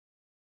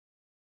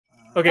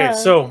Okay,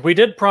 so we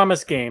did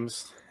promise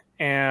games,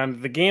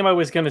 and the game I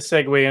was going to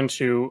segue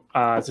into,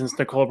 since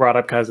Nicole brought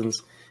up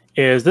cousins,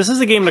 is this is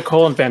a game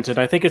Nicole invented.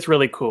 I think it's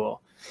really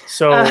cool.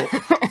 So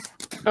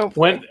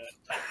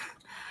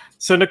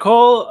so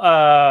Nicole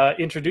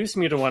introduced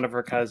me to one of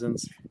her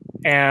cousins,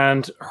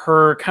 and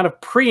her kind of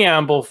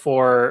preamble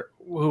for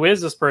who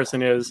is this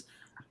person is,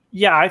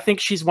 yeah, I think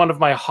she's one of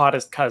my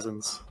hottest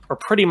cousins, or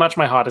pretty much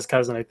my hottest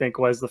cousin, I think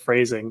was the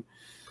phrasing.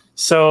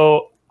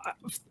 So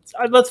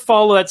let's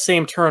follow that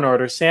same turn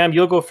order. Sam,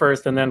 you'll go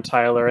first, and then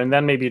Tyler, and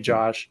then maybe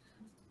Josh.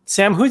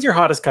 Sam, who's your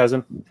hottest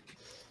cousin?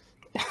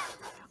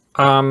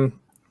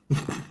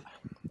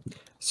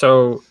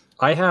 So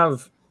I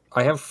have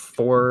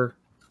 4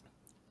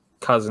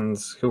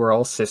 cousins who are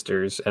all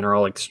sisters and are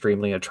all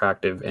extremely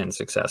attractive and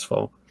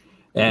successful.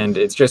 And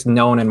it's just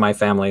known in my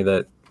family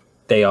that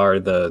they are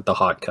the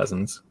hot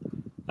cousins.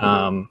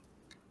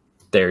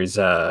 There's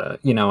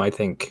I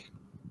think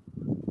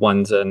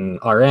one's an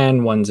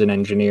RN, one's an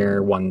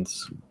engineer,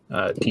 one's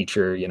a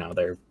teacher,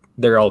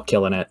 they're all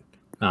killing it.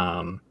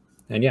 And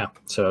yeah,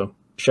 so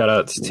shout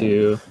outs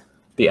to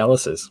the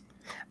Ellises.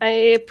 I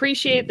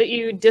appreciate that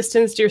you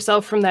distanced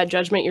yourself from that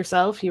judgment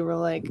yourself. You were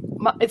like,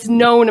 it's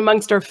known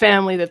amongst our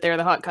family that they're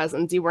the hot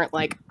cousins. You weren't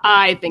like,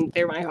 I think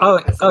they're my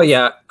hot cousins. Oh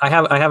yeah. I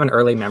have an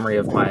early memory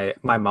of my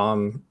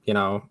mom,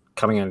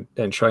 coming in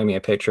and showing me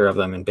a picture of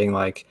them and being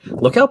like,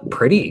 look how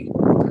pretty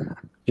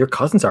your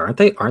cousins are.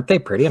 Aren't they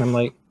pretty? And I'm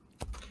like,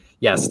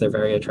 yes, they're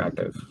very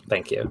attractive.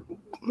 Thank you.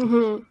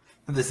 Mm-hmm.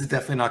 This is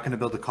definitely not going to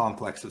build a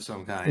complex of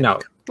some kind. No.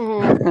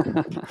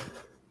 Mm-hmm.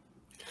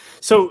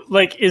 So,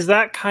 is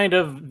that kind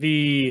of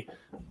the,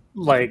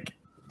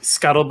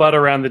 scuttlebutt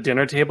around the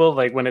dinner table?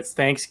 Like, when it's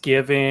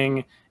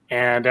Thanksgiving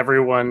and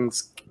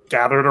everyone's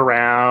gathered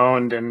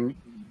around and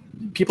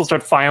people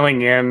start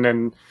filing in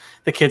and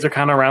the kids are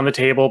kind of around the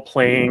table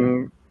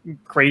playing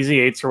Crazy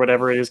Eights or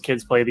whatever it is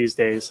kids play these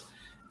days.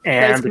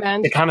 And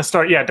they kind of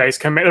start, Dice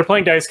Command. They're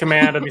playing Dice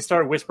Command and they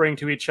start whispering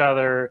to each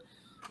other,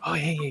 oh,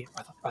 hey,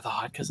 are the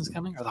hot cousins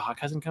coming? Are the hot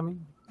cousin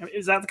coming?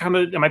 Is that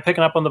am I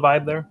picking up on the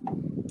vibe there?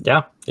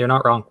 Yeah, you're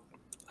not wrong.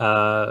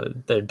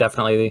 They're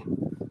definitely,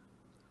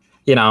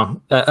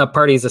 a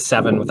party's a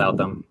 7 without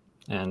them,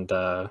 and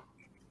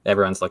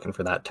everyone's looking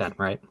for that 10,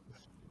 right?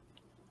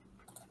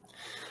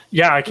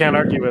 Yeah, I can't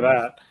argue with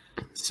that.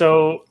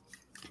 So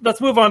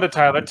let's move on to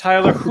Tyler.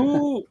 Tyler,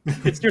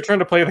 it's your turn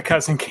to play the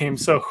cousin game.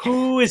 So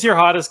who is your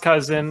hottest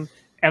cousin?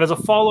 And as a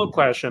follow-up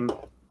question,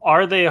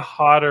 are they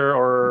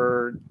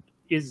hotter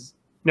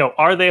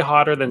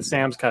than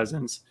Sam's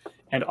cousins?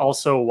 And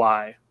also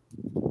why?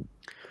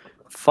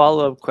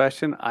 Follow-up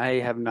question. I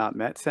have not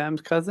met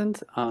Sam's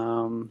cousins,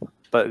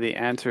 but the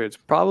answer is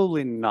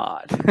probably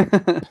not.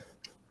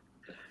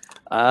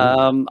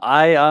 I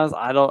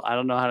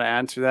don't know how to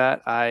answer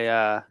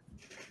that.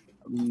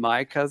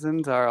 My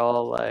cousins are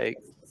all like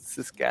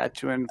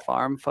Saskatchewan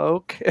farm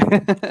folk.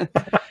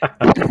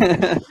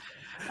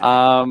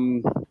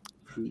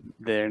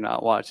 They're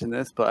not watching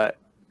this, but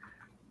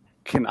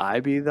can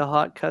I be the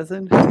hot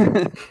cousin?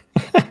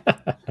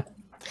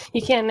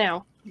 You can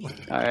now.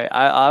 All right,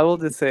 I will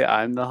just say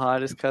I'm the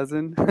hottest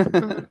cousin.